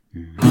Hi,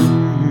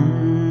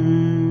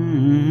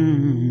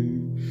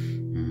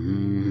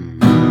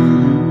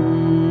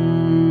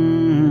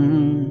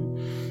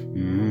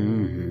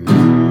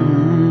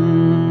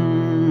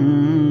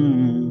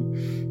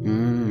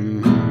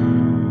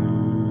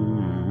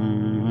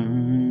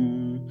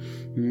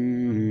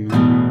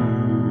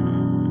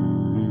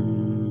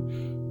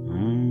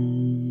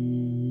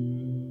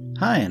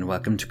 and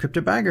welcome to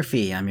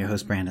Cryptobiography. I'm your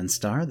host, Brandon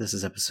Starr. This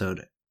is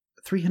episode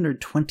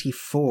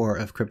 324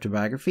 of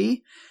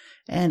Cryptobiography,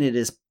 and it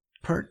is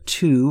part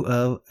 2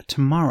 of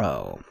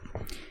Tomorrow.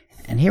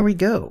 And here we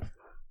go.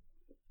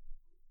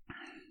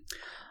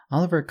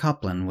 Oliver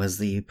Coplin was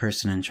the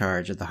person in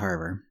charge at the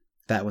harbor.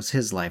 That was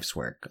his life's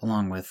work,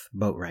 along with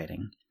boat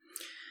riding.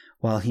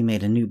 While he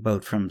made a new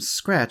boat from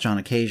scratch on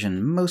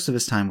occasion, most of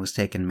his time was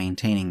taken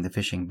maintaining the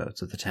fishing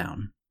boats of the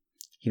town.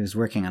 He was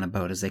working on a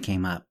boat as they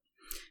came up.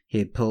 He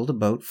had pulled a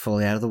boat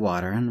fully out of the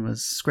water and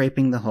was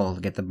scraping the hull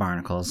to get the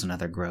barnacles and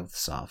other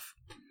growths off.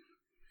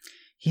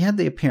 He had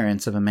the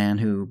appearance of a man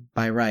who,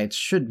 by rights,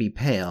 should be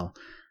pale,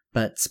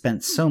 but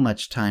spent so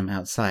much time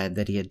outside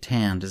that he had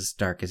tanned as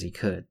dark as he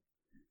could.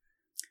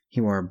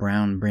 He wore a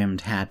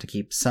brown-brimmed hat to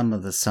keep some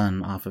of the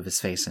sun off of his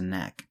face and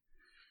neck.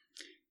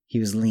 He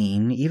was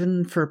lean,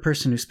 even for a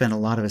person who spent a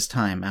lot of his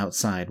time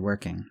outside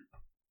working.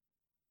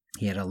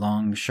 He had a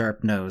long,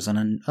 sharp nose on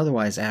an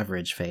otherwise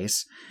average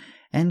face,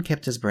 and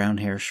kept his brown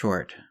hair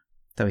short,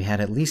 though he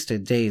had at least a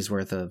day's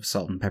worth of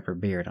salt and pepper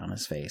beard on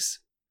his face.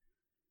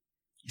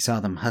 He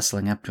saw them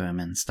hustling up to him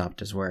and stopped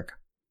his work.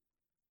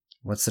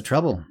 "What's the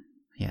trouble?"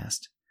 he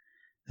asked.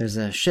 "There's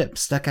a ship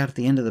stuck out at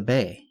the end of the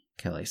bay,"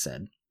 Kelly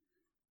said.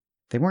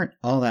 They weren't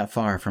all that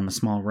far from a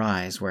small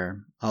rise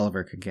where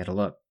Oliver could get a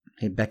look.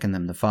 He beckoned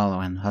them to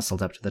follow and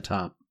hustled up to the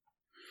top.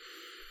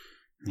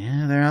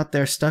 "Yeah, they're out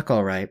there stuck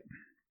all right,"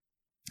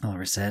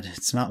 Oliver said.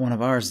 "It's not one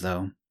of ours,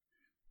 though."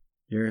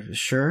 "You're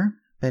sure?"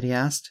 Betty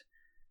asked.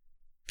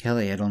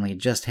 Kelly had only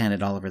just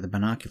handed Oliver the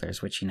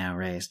binoculars, which he now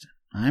raised.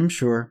 "I'm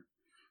sure.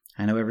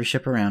 I know every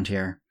ship around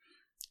here.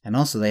 And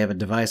also they have a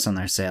device on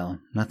their sail.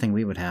 Nothing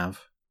we would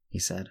have," he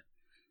said.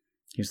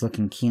 He was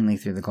looking keenly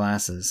through the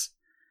glasses.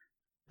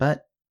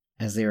 But,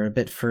 as they were a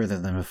bit further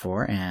than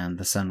before, and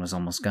the sun was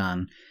almost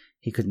gone,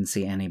 he couldn't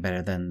see any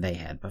better than they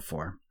had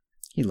before.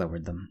 He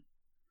lowered them.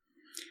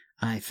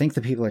 "I think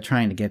the people are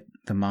trying to get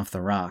them off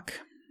the rock."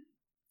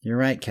 "You're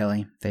right,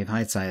 Kelly. They've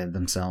high-sided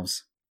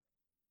themselves."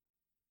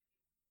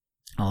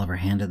 Oliver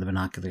handed the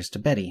binoculars to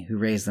Betty, who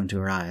raised them to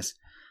her eyes.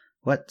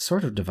 "What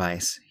sort of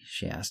device?"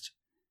 she asked.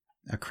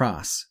 "A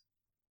cross."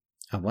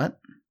 "A what?"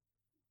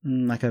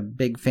 "Like a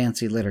big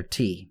fancy letter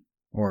T,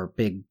 or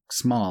big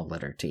small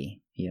letter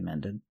T," he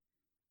amended.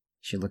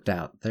 She looked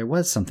out. There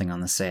was something on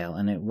the sail,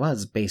 and it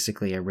was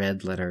basically a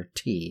red letter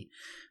T,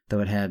 though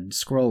it had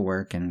scroll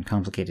work and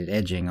complicated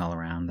edging all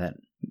around that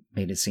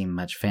made it seem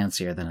much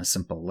fancier than a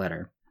simple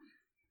letter.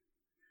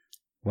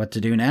 "What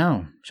to do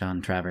now?"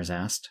 John Travers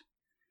asked.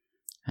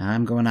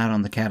 "I'm going out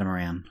on the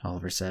catamaran,"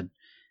 Oliver said.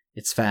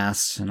 "It's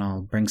fast, and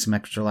I'll bring some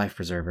extra life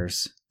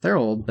preservers. They're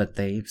old, but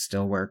they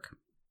still work."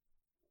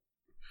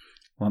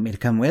 "Want me to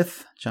come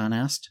with?" John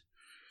asked.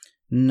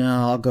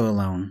 "No, I'll go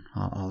alone,"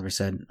 Oliver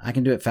said. "I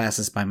can do it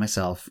fastest by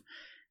myself,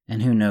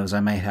 and who knows, I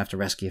might have to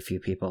rescue a few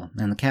people,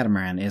 and the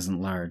catamaran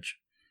isn't large."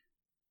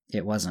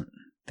 It wasn't.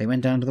 They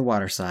went down to the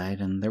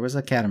waterside, and there was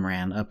a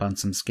catamaran up on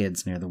some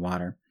skids near the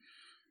water.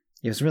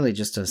 It was really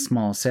just a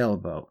small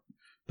sailboat,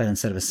 but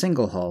instead of a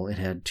single hull, it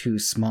had two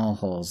small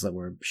hulls that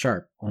were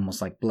sharp,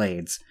 almost like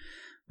blades,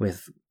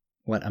 with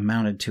what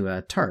amounted to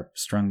a tarp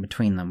strung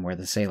between them where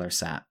the sailor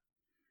sat.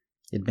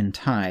 It had been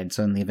tied,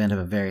 so in the event of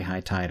a very high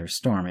tide or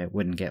storm, it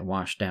wouldn't get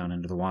washed down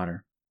into the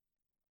water.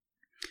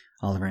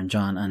 Oliver and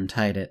John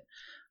untied it,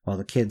 while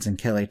the kids and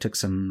Kelly took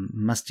some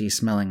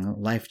musty-smelling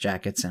life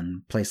jackets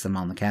and placed them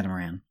on the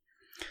catamaran.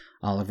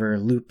 Oliver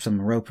looped some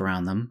rope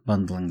around them,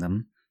 bundling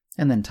them,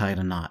 and then tied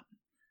a knot.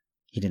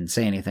 He didn't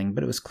say anything,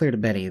 but it was clear to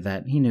Betty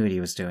that he knew what he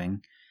was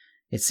doing.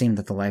 It seemed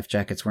that the life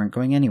jackets weren't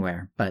going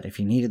anywhere, but if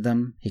he needed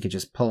them, he could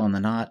just pull on the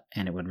knot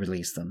and it would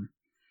release them.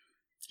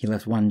 He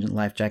left one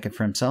life jacket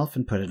for himself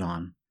and put it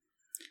on.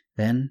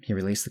 Then he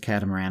released the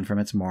catamaran from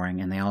its mooring,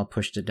 and they all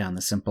pushed it down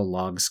the simple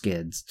log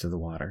skids to the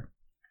water.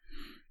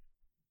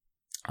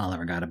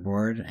 Oliver got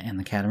aboard, and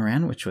the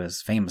catamaran, which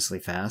was famously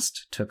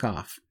fast, took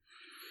off.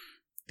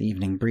 The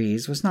evening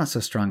breeze was not so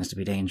strong as to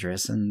be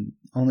dangerous, and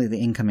only the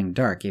incoming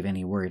dark gave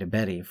any worry to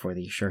Betty for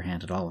the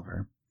sure-handed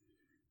Oliver.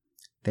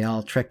 They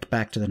all trekked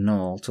back to the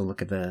knoll to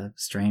look at the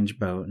strange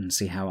boat and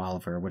see how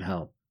Oliver would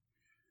help.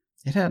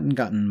 It hadn't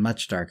gotten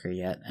much darker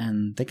yet,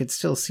 and they could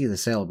still see the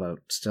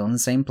sailboat, still in the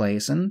same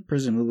place and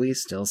presumably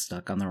still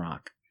stuck on the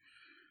rock.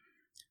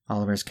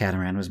 Oliver's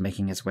catamaran was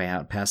making its way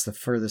out past the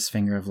furthest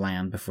finger of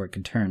land before it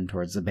could turn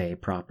towards the bay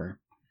proper.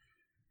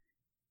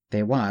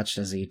 They watched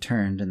as he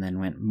turned and then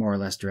went more or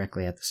less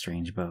directly at the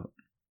strange boat.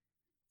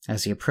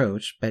 As he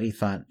approached, Betty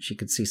thought she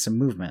could see some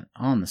movement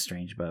on the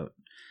strange boat.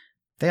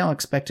 They all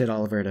expected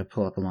Oliver to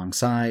pull up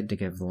alongside to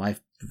give the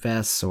life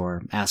vests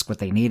or ask what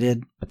they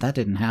needed, but that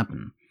didn't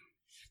happen.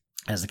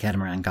 As the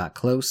catamaran got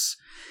close,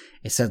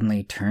 It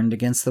suddenly turned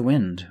against the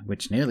wind,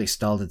 which nearly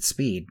stalled its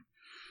speed.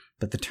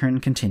 But the turn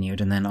continued,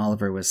 and then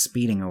Oliver was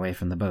speeding away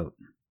from the boat.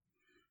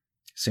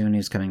 Soon he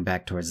was coming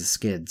back towards the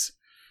skids.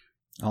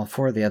 All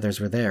 4 of the others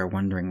were there,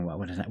 wondering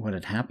what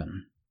had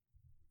happened.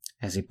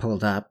 As he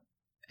pulled up,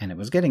 and it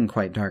was getting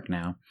quite dark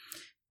now,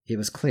 it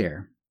was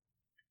clear.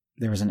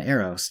 There was an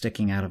arrow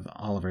sticking out of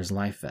Oliver's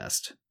life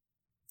vest.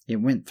 It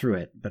went through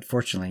it, but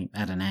fortunately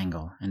at an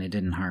angle, and it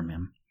didn't harm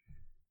him.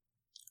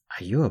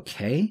 "Are you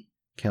okay?"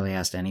 Kelly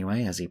asked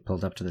anyway as he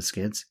pulled up to the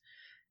skids.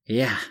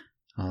 "Yeah,"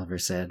 Oliver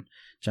said,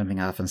 jumping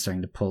off and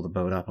starting to pull the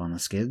boat up on the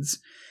skids.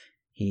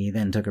 He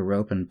then took a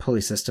rope and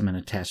pulley system and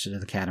attached it to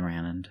the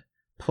catamaran and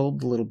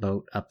pulled the little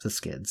boat up the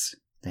skids.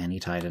 Then he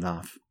tied it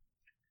off.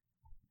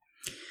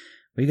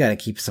 "We gotta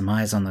keep some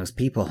eyes on those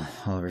people,"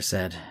 Oliver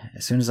said.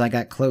 "As soon as I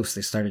got close,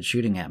 they started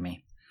shooting at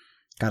me.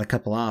 Got a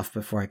couple off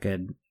before I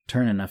could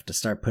turn enough to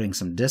start putting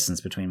some distance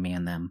between me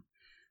and them."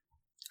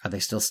 "Are they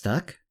still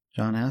stuck?"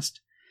 John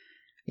asked.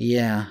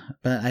 "Yeah,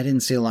 but I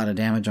didn't see a lot of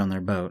damage on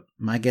their boat.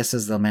 My guess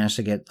is they'll manage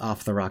to get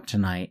off the rock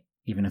tonight,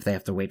 even if they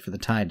have to wait for the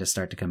tide to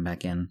start to come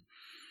back in.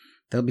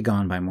 They'll be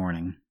gone by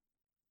morning."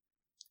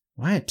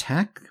 "Why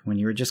attack when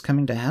you were just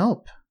coming to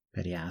help?"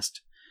 Betty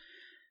asked.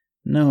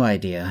 "No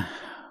idea.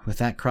 With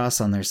that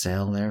cross on their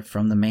sail, they're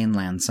from the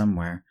mainland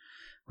somewhere.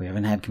 We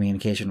haven't had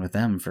communication with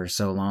them for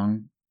so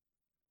long.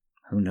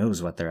 Who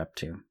knows what they're up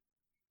to?"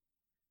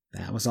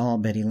 That was all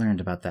Betty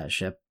learned about that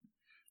ship.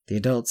 The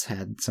adults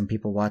had some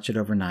people watch it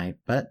overnight,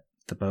 but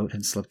the boat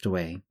had slipped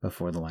away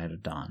before the light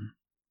of dawn.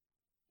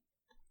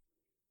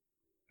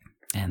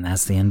 And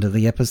that's the end of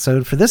the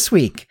episode for this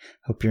week.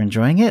 Hope you're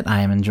enjoying it.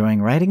 I am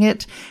enjoying writing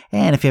it.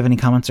 And if you have any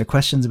comments or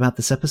questions about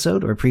this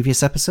episode or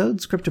previous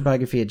episodes,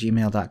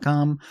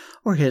 cryptobiography@gmail.com,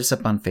 or hit us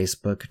up on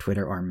Facebook,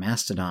 Twitter, or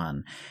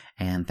Mastodon.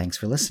 And thanks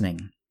for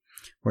listening.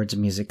 Words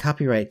and music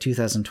copyright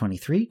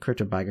 2023,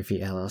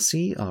 Cryptobiography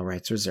LLC, all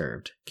rights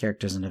reserved.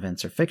 Characters and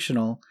events are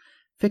fictional,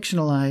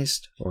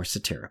 fictionalized, or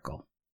satirical.